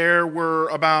says. There were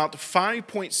about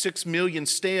 5.6 million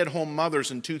stay-at-home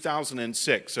mothers in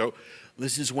 2006. So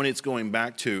this is when it's going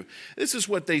back to. This is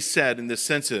what they said in the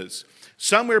census.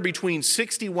 Somewhere between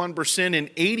 61%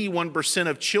 and 81%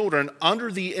 of children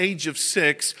under the age of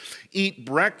 6 eat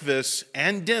breakfast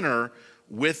and dinner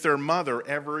with their mother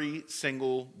every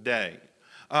single day.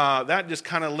 That just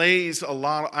kind of lays a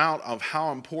lot out of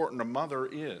how important a mother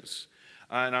is.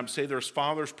 And I'm saying there's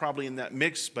fathers probably in that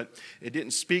mix, but it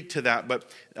didn't speak to that.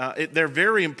 But they're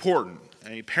very important.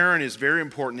 A parent is very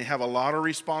important. They have a lot of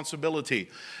responsibility.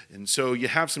 And so you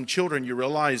have some children, you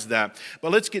realize that.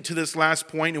 But let's get to this last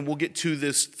point, and we'll get to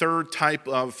this third type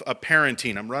of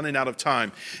parenting. I'm running out of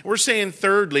time. We're saying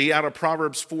thirdly, out of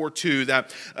Proverbs 4:2,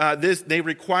 that they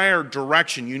require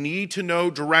direction. You need to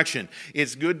know direction.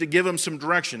 It's good to give them some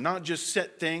direction, not just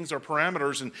set things or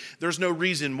parameters, and there's no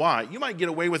reason why. You might get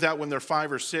away with that when they're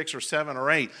 5 or 6 or 7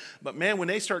 or 8. But man, when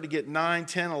they start to get 9,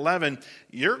 10, 11,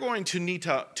 you're going to need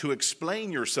to explain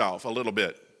yourself a little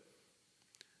bit.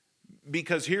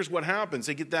 Because here's what happens.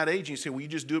 They get that age and you say, well, you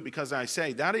just do it because I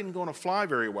say. That isn't going to fly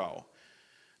very well.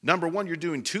 Number one, you're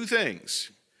doing two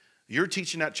things. You're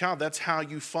teaching that child that's how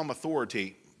you thumb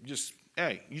authority. You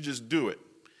just do it.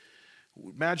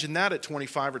 Imagine that at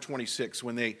 25 or 26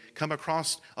 when they come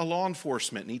across a law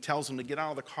enforcement and he tells them to get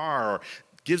out of the car or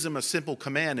gives them a simple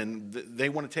command and they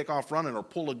want to take off running or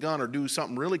pull a gun or do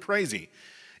something really crazy.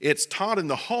 It's taught in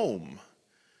the home.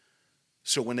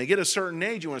 So when they get a certain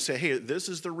age, you want to say, hey, this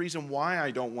is the reason why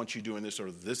I don't want you doing this, or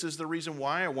this is the reason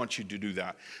why I want you to do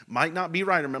that. Might not be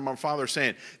right. I remember my father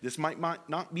saying, this might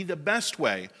not be the best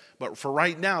way, but for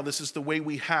right now, this is the way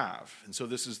we have. And so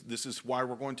this is why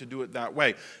we're going to do it that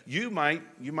way. You might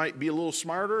be a little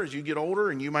smarter as you get older,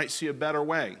 and you might see a better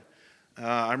way.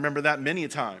 I remember that many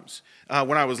times.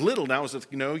 When I was little, now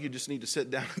you just need to sit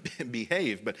down and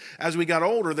behave. But as we got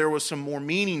older, there was some more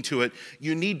meaning to it.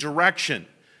 You need direction.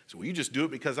 So you just do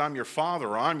it because I'm your father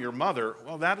or I'm your mother.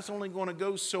 Well, that is only going to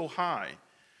go so high.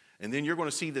 And then you're going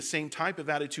to see the same type of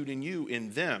attitude in you,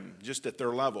 in them, just at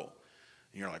their level.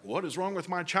 And you're like, what is wrong with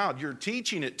my child? You're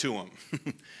teaching it to them.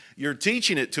 You're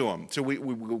teaching it to them. So we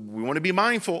want to be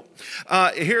mindful.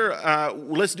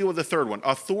 Let's deal with the third one,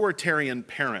 authoritarian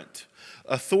parent.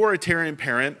 Authoritarian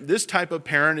parent, this type of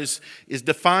parent is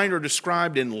defined or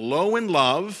described in low in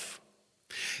love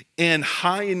and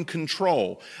high in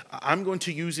control. I'm going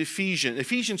to use Ephesians.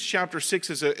 Ephesians chapter 6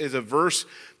 is a verse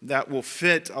that will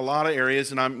fit a lot of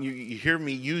areas, and you hear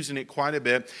me using it quite a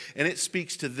bit, and it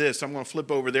speaks to this. I'm going to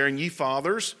flip over there. And ye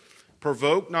fathers,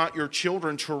 provoke not your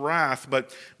children to wrath,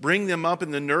 but bring them up in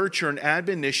the nurture and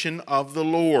admonition of the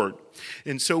Lord.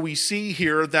 And so we see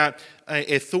here that an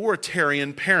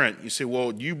authoritarian parent. You say,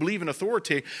 well, do you believe in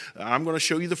authority? I'm going to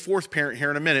show you the fourth parent here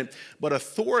in a minute. But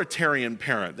authoritarian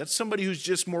parent, that's somebody who's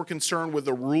just more concerned with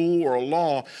a rule or a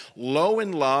law, low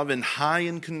in love and high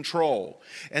in control.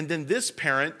 And then this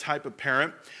type of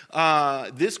parent,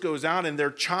 this goes out and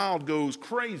their child goes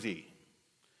crazy.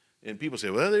 And people say,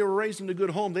 well, they were raised in a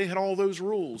good home. They had all those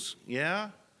rules. Yeah?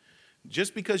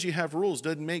 Just because you have rules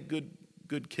doesn't make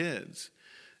good kids.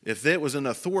 If it was an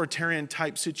authoritarian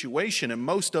type situation, and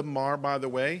most of them are, by the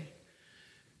way,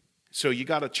 So you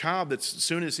got a child that's, as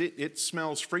soon as it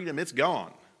smells freedom, it's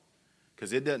gone.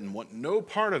 Because it doesn't want no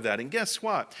part of that. And guess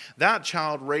what? That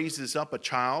child raises up a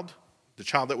child, the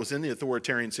child that was in the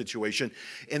authoritarian situation,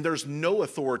 and there's no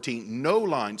authority, no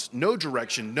lines, no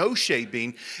direction, no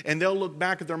shaping, and they'll look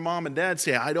back at their mom and dad and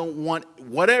say, I don't want,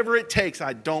 whatever it takes,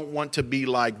 I don't want to be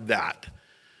like that.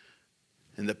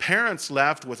 And the parents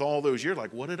left with all those years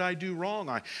like, what did I do wrong?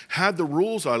 I had the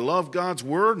rules, I love God's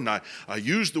word, and I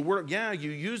used the word. Yeah, you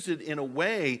used it in a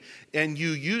way, and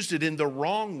you used it in the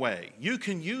wrong way. You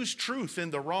can use truth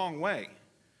in the wrong way.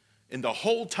 And the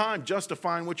whole time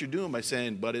justifying what you're doing by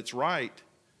saying, but it's right.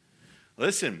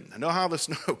 Listen, I know how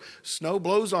the snow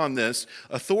blows on this.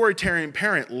 Authoritarian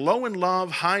parent, low in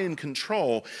love, high in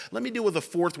control. Let me deal with the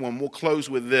fourth one. We'll close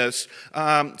with this.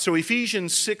 So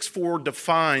Ephesians 6:4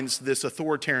 defines this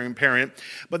authoritarian parent.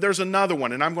 But there's another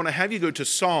one, and I'm going to have you go to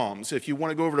Psalms. If you want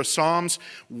to go over to Psalms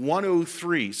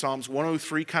 103. Psalms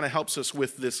 103 kind of helps us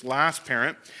with this last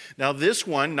parent. Now this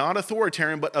one, not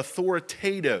authoritarian, but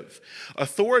authoritative.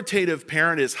 Authoritative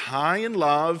parent is high in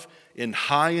love and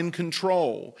high in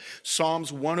control.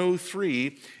 Psalms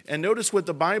 103. And notice what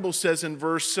the Bible says in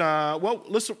verse,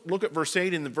 let's look at verse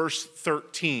 8 and verse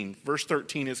 13. Verse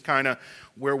 13 is kind of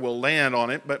where we'll land on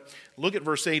it, but look at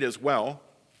verse 8 as well.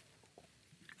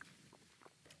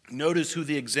 Notice who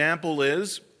the example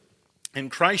is.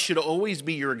 And Christ should always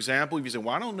be your example. If you say,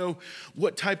 well, I don't know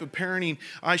what type of parenting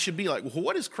I should be like. Well,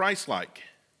 what is Christ like?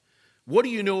 What do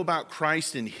you know about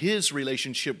Christ and his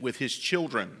relationship with his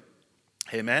children?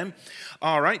 Amen.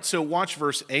 All right, so watch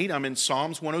verse 8. I'm in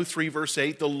Psalms 103, verse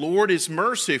 8. The Lord is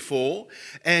merciful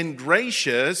and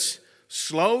gracious,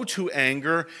 slow to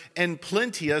anger, and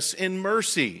plenteous in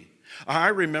mercy. I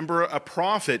remember a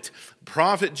prophet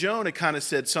Jonah kind of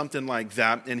said something like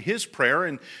that in his prayer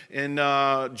in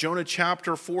Jonah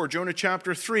chapter 4, Jonah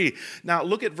chapter 3. Now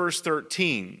look at verse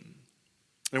 13.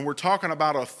 And we're talking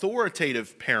about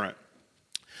authoritative parent.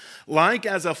 Like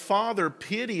as a father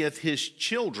pitieth his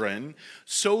children,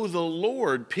 so the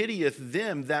Lord pitieth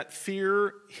them that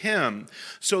fear him.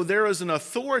 So there is an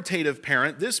authoritative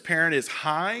parent. This parent is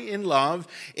high in love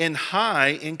and high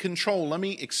in control. Let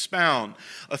me expound.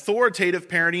 Authoritative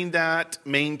parenting that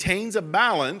maintains a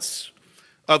balance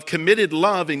of committed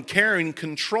love and caring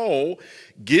control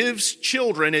gives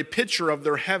children a picture of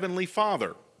their heavenly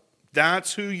Father.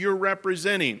 That's who you're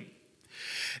representing.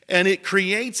 And it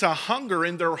creates a hunger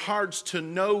in their hearts to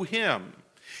know him.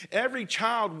 Every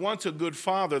child wants a good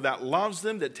father that loves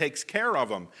them, that takes care of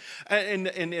them. And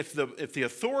if the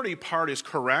authority part is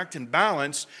correct and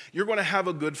balanced, you're going to have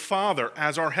a good father,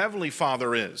 as our Heavenly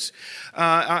Father is.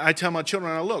 I tell my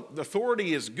children, look, the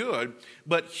authority is good,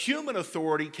 but human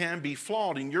authority can be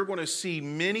flawed. And you're going to see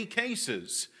many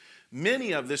cases,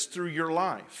 many of this through your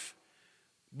life.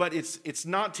 But it's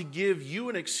not to give you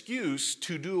an excuse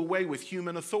to do away with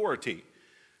human authority.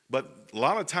 But a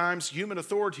lot of times human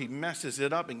authority messes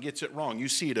it up and gets it wrong. You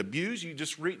see it abused, you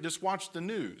just watch the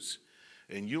news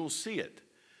and you'll see it.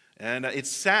 And it's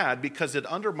sad because it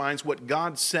undermines what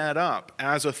God set up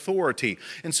as authority.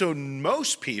 And so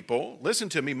most people, listen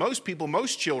to me,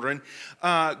 most children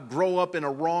grow up in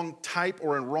a wrong type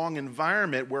or a wrong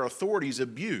environment where authority is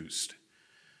abused.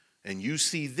 And you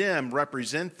see them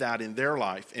represent that in their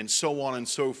life, and so on and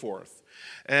so forth.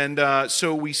 And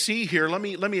so we see here, let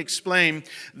me explain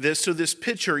this. So this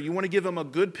picture, you want to give them a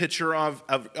good picture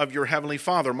of your Heavenly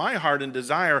Father. My heart and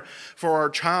desire for our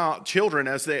children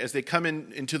as they come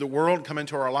into the world, come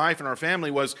into our life and our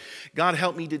family was, God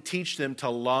help me to teach them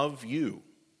to love you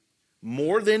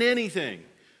more than anything.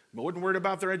 I wasn't worried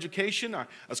about their education. I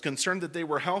was concerned that they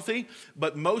were healthy,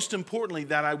 but most importantly,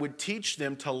 that I would teach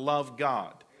them to love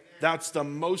God. That's the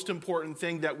most important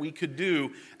thing that we could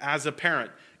do as a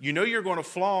parent. You know you're going to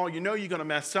flaw. You know you're going to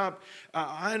mess up.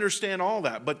 I understand all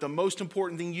that. But the most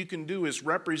important thing you can do is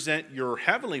represent your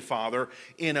Heavenly Father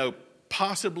in a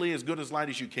possibly as good as light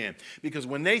as you can. Because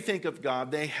when they think of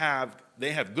God, they have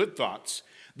good thoughts.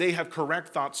 They have correct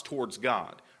thoughts towards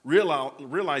God.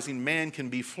 Realizing man can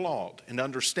be flawed and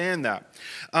understand that.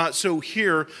 So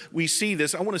here we see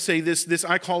this. I want to say this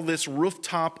I call this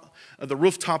rooftop. The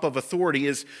rooftop of authority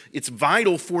it's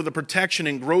vital for the protection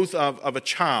and growth of a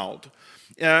child.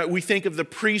 We think of the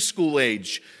preschool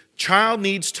age. Child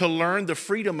needs to learn the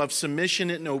freedom of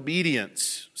submission and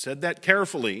obedience. Said that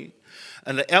carefully.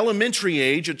 In the elementary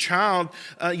age, a child,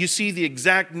 you see the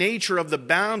exact nature of the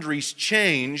boundaries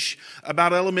change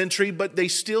about elementary, but they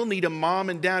still need a mom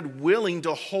and dad willing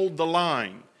to hold the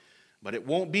line. But it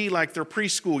won't be like their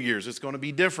preschool years. It's going to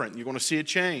be different. You're going to see it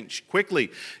change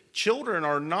quickly. Children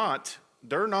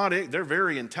they're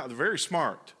very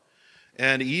smart.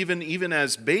 And even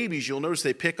as babies, you'll notice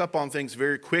they pick up on things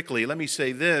very quickly. Let me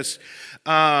say this.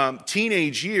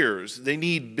 Teenage years, they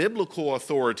need biblical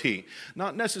authority.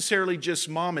 Not necessarily just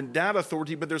mom and dad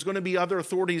authority, but there's going to be other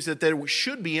authorities that they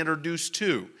should be introduced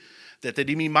to, that they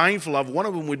need to be mindful of. One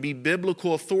of them would be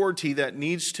biblical authority that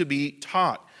needs to be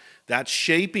taught. That's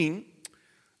shaping.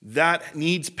 That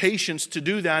needs patience to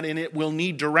do that, and it will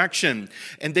need direction.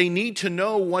 And they need to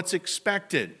know what's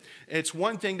expected. It's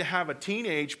one thing to have a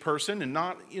teenage person and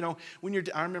not,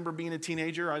 I remember being a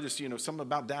teenager, I just, something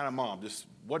about dad and mom just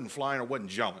wasn't flying or wasn't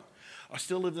gelling. I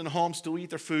still lived in the home, still eat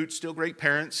their food, still great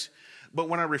parents. But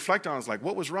when I reflect on it, I was like,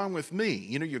 what was wrong with me?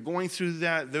 You're going through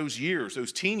those years,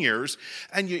 those teen years,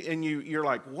 and you're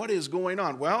like, what is going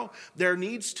on? Well, there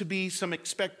needs to be some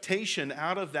expectation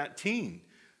out of that teen.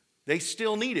 They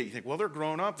still need it. You think, well, they're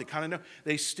grown up. They kind of know.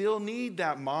 They still need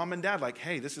that mom and dad. Like,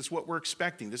 hey, this is what we're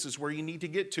expecting. This is where you need to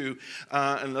get to.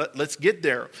 And let's get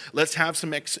there. Let's have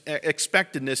some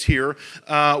expectedness here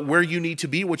where you need to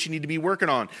be, what you need to be working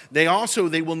on. They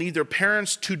will need their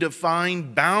parents to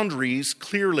define boundaries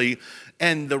clearly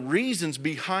and the reasons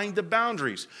behind the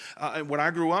boundaries. When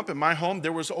I grew up in my home,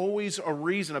 there was always a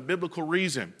reason, a biblical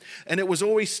reason. And it was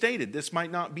always stated, this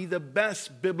might not be the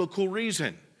best biblical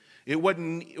reason. It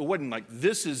wasn't like,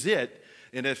 this is it,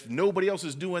 and if nobody else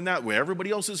is doing that way, everybody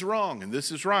else is wrong, and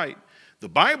this is right. The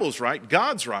Bible's right,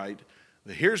 God's right,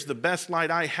 but here's the best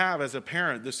light I have as a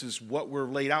parent. This is what we're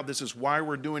laid out. This is why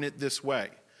we're doing it this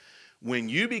way. When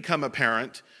you become a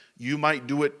parent, you might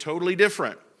do it totally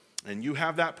different, and you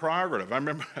have that prerogative. I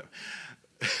remember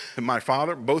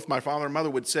both my father and mother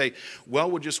would say,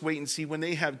 well, we'll just wait and see when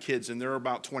they have kids, and they're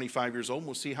about 25 years old, and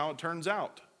we'll see how it turns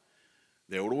out.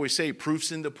 They would always say,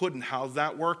 proof's in the pudding. How's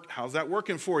that work? How's that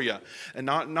working for you? And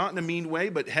not in a mean way,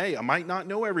 but hey, I might not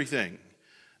know everything.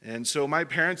 And so my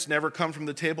parents never come from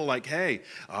the table like, hey,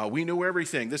 we know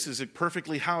everything. This is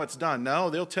perfectly how it's done. No,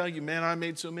 they'll tell you, man, I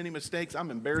made so many mistakes.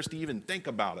 I'm embarrassed to even think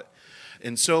about it.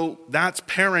 And so that's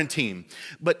parenting.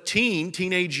 But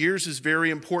teenage years is very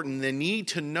important. They need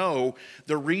to know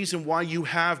the reason why you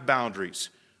have boundaries.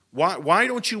 Why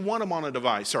don't you want them on a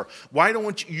device? Or why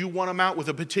don't you want them out with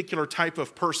a particular type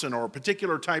of person or a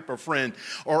particular type of friend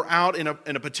or out in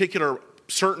a particular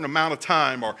certain amount of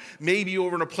time or maybe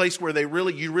over in a place where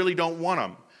you really don't want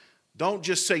them? Don't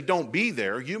just say don't be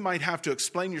there. You might have to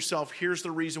explain yourself. Here's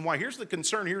the reason why. Here's the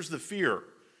concern. Here's the fear.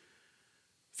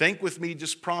 Think with me.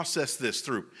 Just process this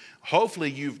through. Hopefully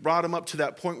you've brought them up to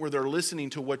that point where they're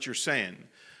listening to what you're saying.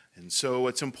 And so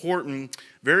it's important,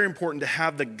 very important to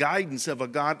have the guidance of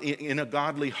in a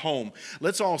godly home.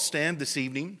 Let's all stand this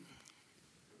evening.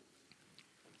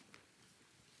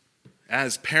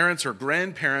 As parents or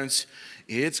grandparents,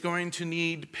 it's going to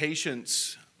need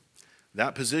patience.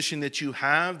 That position that you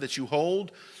have, that you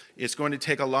hold, it's going to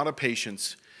take a lot of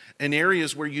patience. In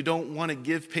areas where you don't want to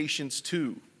give patience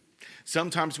to.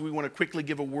 Sometimes we want to quickly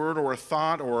give a word or a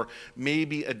thought or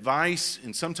maybe advice,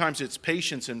 and sometimes it's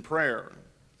patience and prayer.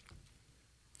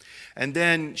 And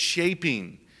then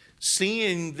shaping,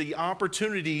 seeing the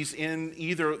opportunities in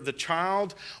either the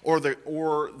child or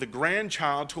the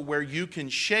grandchild to where you can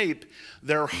shape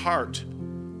their heart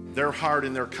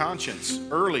and their conscience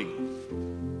early.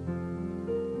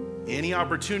 Any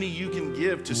opportunity you can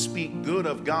give to speak good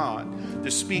of God,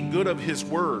 to speak good of His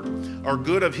Word, or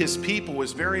good of His people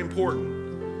is very important.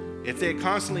 If they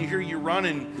constantly hear you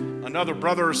running another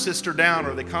brother or sister down,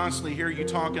 or they constantly hear you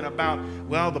talking about,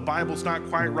 well, the Bible's not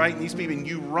quite right, and these people, and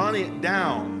you run it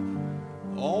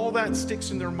down, all that sticks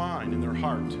in their mind, in their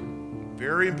heart.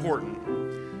 Very important.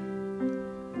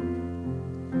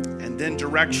 And then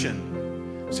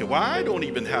direction. You say, well, I don't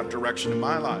even have direction in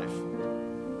my life.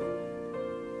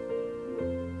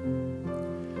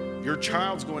 Your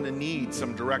child's going to need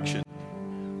some direction.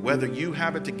 Whether you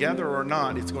have it together or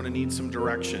not, it's going to need some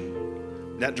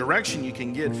direction. That direction you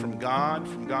can get from God,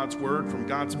 from God's Word, from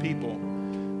God's people.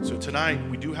 So tonight,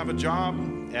 we do have a job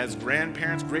as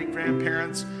grandparents,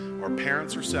 great-grandparents, or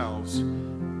parents ourselves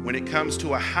when it comes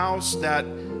to a house that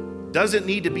doesn't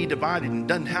need to be divided and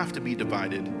doesn't have to be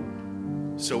divided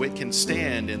so it can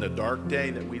stand in the dark day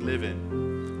that we live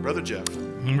in. Brother Jeff.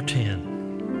 Number 10.